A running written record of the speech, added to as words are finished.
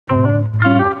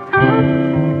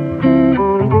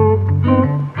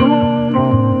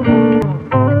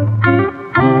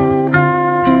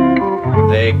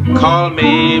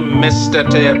Mr.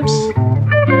 Tips.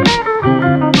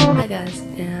 Hi guys,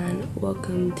 and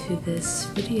welcome to this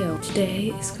video.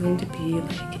 Today is going to be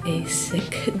like a sick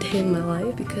day in my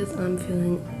life because I'm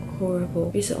feeling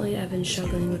horrible. Recently I've been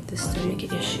struggling with this stomach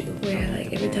issue where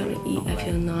like every time I eat I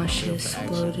feel nauseous,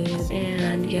 bloated,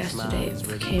 and yesterday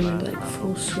it came into like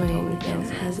full swing and it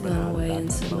hasn't gone away,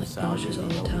 and so I'm like nauseous all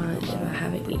the time if I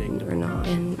haven't eaten or not.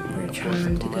 And we're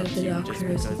trying to go to the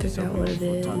doctors and figure out what it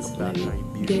is.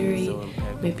 Maybe dairy,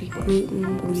 maybe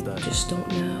gluten, we just don't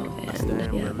know.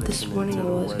 And yeah, this morning I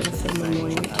was going to film my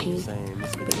morning routine,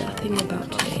 but nothing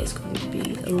about today is going to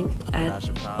be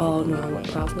at all normal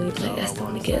probably. Like I still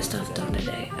want to get stuff done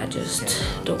today. I just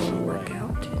don't want to work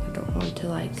out. I don't want to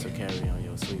like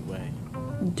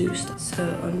do stuff.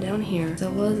 So I'm down here. So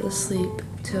I was asleep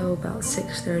till about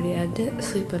 6:30. I didn't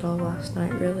sleep at all last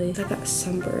night really. I got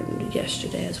sunburned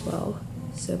yesterday as well,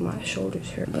 so my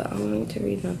shoulders hurt. But I'm going to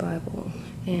read my Bible,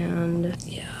 and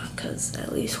yeah, because I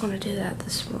at least want to do that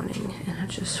this morning. And I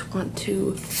just want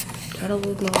to try to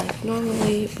live my life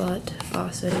normally, but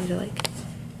also need to like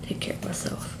take care of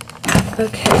myself.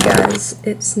 Okay guys,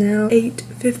 it's now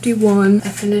 8:51. I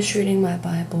finished reading my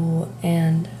Bible,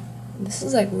 and this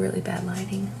is like really bad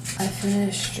lighting. I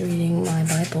finished reading my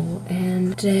Bible,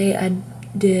 and today I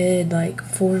did like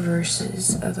 4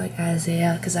 verses of like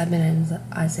Isaiah, because I've been in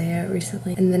Isaiah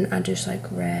recently, and then I just like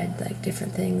read like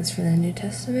different things from the New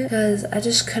Testament because I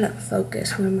just couldn't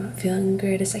focus when I'm not feeling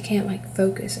greatest. I can't like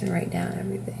focus and write down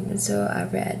everything, and so I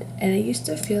read, and I used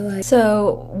to feel like,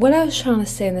 so what I was trying to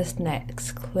say in this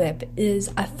next clip is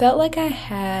I felt like I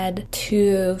had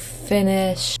to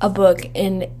finish a book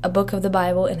of the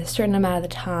Bible in a certain amount of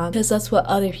time because that's what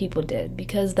other people did,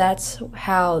 because that's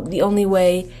how the only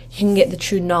way you can get the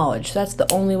true knowledge. That's the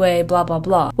only way, blah blah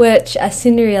blah, which I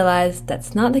seem to realize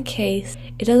that's not the case.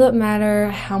 It doesn't matter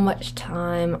how much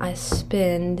time I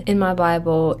spend in my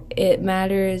Bible. It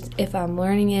matters if I'm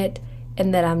learning it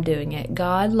and that I'm doing it.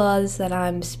 God loves that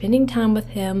I'm spending time with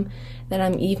Him, that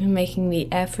I'm even making the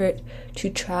effort to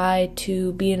try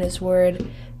to be in His Word.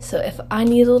 So if I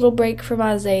need a little break from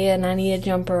Isaiah and I need to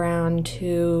jump around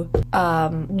to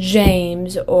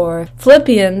James or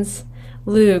Philippians,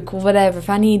 Luke, whatever,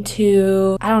 if I need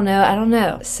to, I don't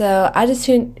know. So I just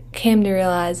came to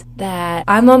realize that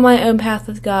I'm on my own path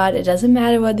with God. It doesn't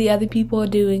matter what the other people are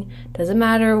doing. It doesn't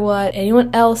matter what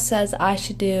anyone else says I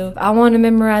should do. If I want to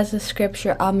memorize the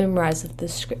scripture, I'll memorize the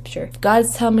scripture. If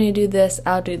God's telling me to do this,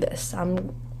 I'll do this.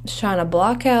 I'm just trying to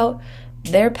block out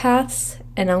their paths,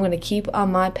 and I'm going to keep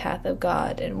on my path of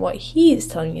God and what He's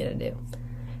telling you to do.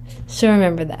 So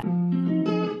remember that.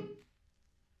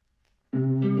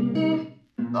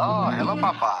 Oh, hello,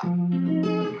 Papa.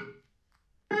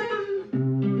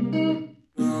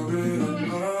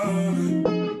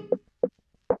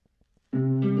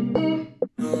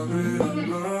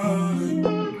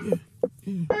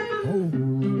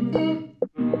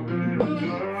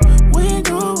 Where you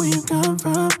go, where you come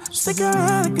from? Stick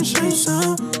around, I can show you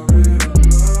some.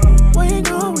 Where you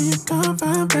go, where you come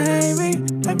from, baby?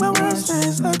 Make my words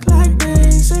dance, look like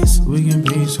daisies. We can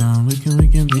be some, we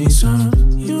can be some.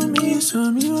 You and me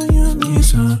some, you and me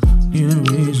some. You and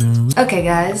me some. Okay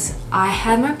guys, I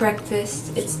had my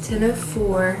breakfast. It's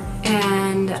 10:04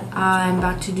 and I'm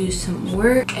about to do some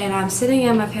work, and I'm sitting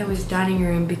in my family's dining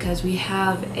room because we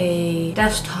have a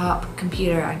desktop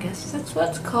computer, I guess that's what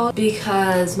it's called,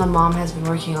 because my mom has been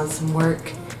working on some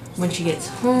work when she gets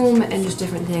home and just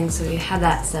different things, so we had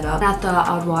that set up. And I thought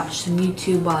I would watch some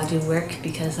YouTube while I do work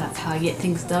because that's how I get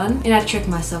things done, and I trick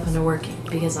myself into working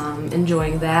because I'm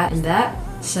enjoying that and that.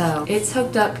 So it's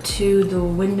hooked up to the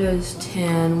Windows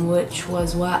 10, which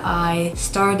was what I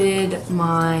started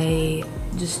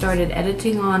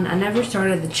editing on. I never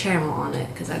started the channel on it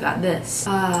because I got this.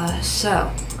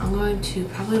 So I'm going to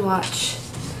probably watch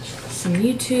some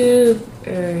YouTube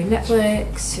or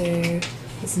Netflix or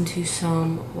listen to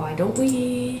some Why Don't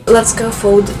We? Let's go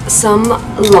fold some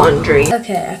laundry.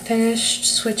 Okay, I finished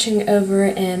switching over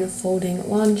and folding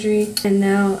laundry, and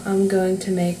now I'm going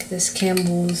to make this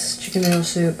Campbell's chicken noodle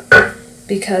soup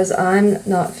because I'm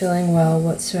not feeling well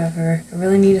whatsoever. I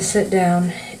really need to sit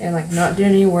down and like not do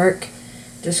any work,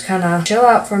 just kind of chill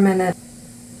out for a minute.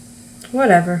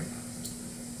 Whatever.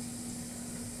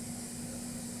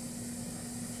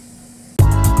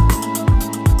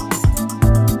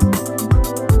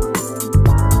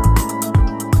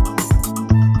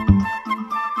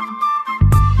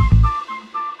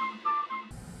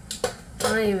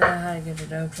 I don't even know how to get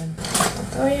it open.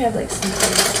 Oh, you have like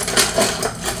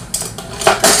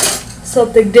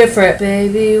something different.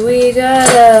 Baby, we got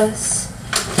us.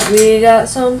 We got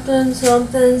something,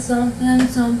 something, something,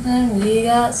 something. We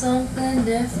got something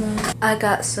different. I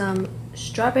got some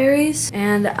strawberries,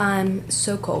 and I'm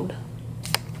so cold.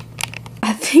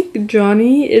 I think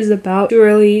Johnny is about to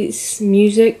release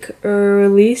music or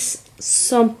release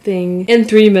something in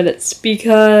 3 minutes,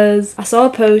 because I saw a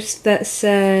post that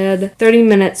said 30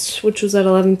 minutes, which was at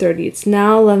 11:30. It's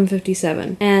now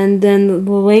 11:57, and then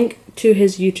the link to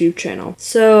his YouTube channel.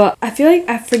 So I feel like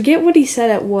I forget what he said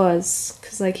it was,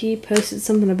 because like he posted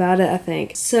something about it, I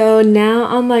think. So now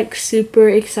I'm like super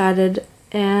excited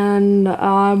and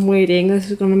I'm waiting. This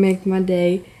is gonna make my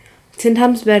day 10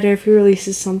 times better if he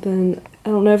releases something. I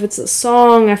don't know if it's a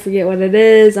song, I forget what it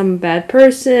is, I'm a bad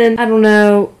person, I don't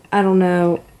know,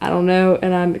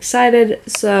 and I'm excited,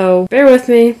 so bear with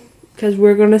me, because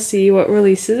we're gonna see what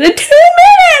releases in 2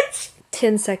 minutes!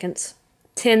 10 seconds.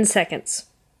 10 seconds.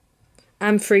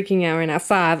 I'm freaking out right now.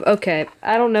 5, okay,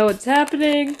 I don't know what's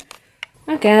happening.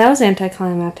 Okay, that was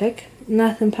anticlimactic.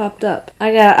 Nothing popped up.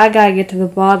 I gotta get to the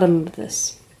bottom of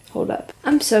this. Hold up.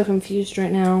 I'm so confused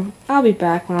right now. I'll be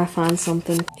back when I find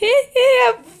something.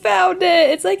 I found it!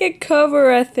 It's like a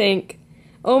cover, I think.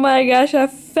 Oh my gosh, I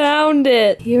found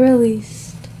it! He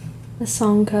released a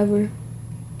song cover.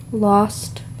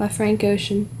 Lost by Frank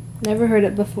Ocean. Never heard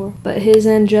it before. But his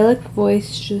angelic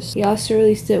voice just... He also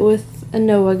released it with a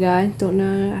Noah guy. Don't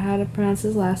know how to pronounce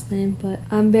his last name, but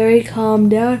I'm very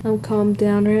calmed down. I'm calmed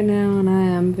down right now, and I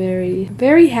am very,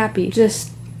 very happy.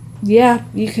 Just, yeah,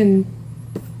 you can...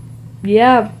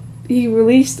 Yeah, he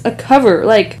released a cover.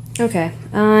 Like, okay,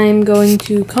 I'm going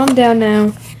to calm down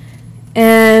now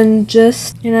and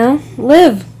just, you know,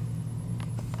 live.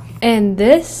 And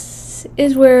this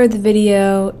is where the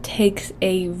video takes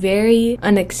a very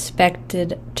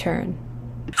unexpected turn.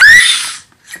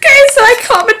 Okay, so I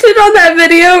commented on that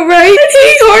video, right? And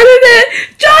he hearted it!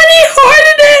 Johnny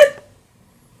hearted it!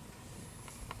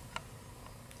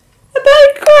 I'm about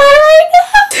to cry right now!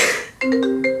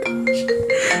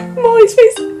 Molly's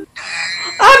face.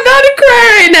 I'm about to cry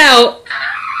right now!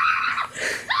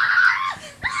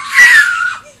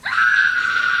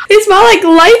 It's my, like,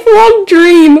 lifelong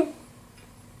dream.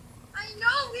 I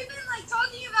know, we've been, like,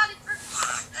 talking about it for...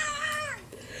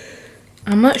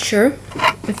 I'm not sure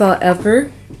if I'll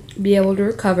ever be able to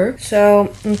recover,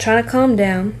 so I'm trying to calm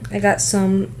down. I got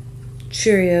some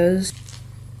Cheerios.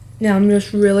 Now I'm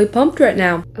just really pumped right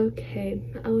now. Okay,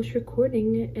 I was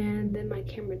recording and then my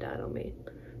camera died on me,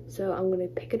 so I'm gonna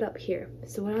pick it up here.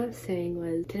 So what I was saying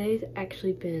was, today's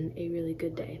actually been a really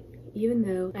good day. Even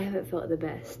though I haven't felt the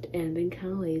best and been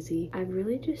kind of lazy, I've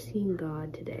really just seen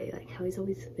God today, like how he's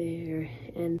always there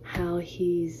and how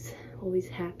he's always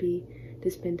happy to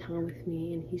spend time with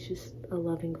me, and he's just a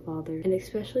loving father. And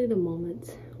especially the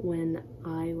moments when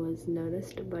I was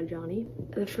noticed by Johnny.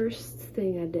 The first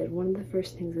thing I did, one of the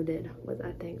first things I did was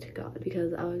I thanked God,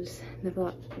 because the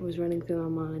thought was running through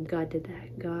my mind. God did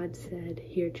that. God said,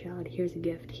 here child, here's a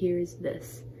gift, here's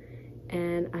this.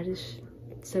 And I just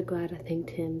so glad I thanked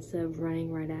him instead of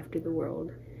running right after the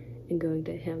world and going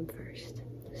to him first.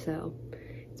 So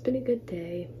it's been a good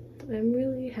day. I'm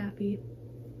really happy,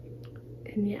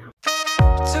 and yeah.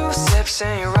 2 steps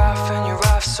and you're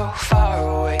off so far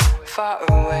away,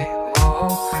 whoa.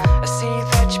 I see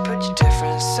that you put your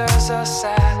differences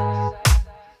aside.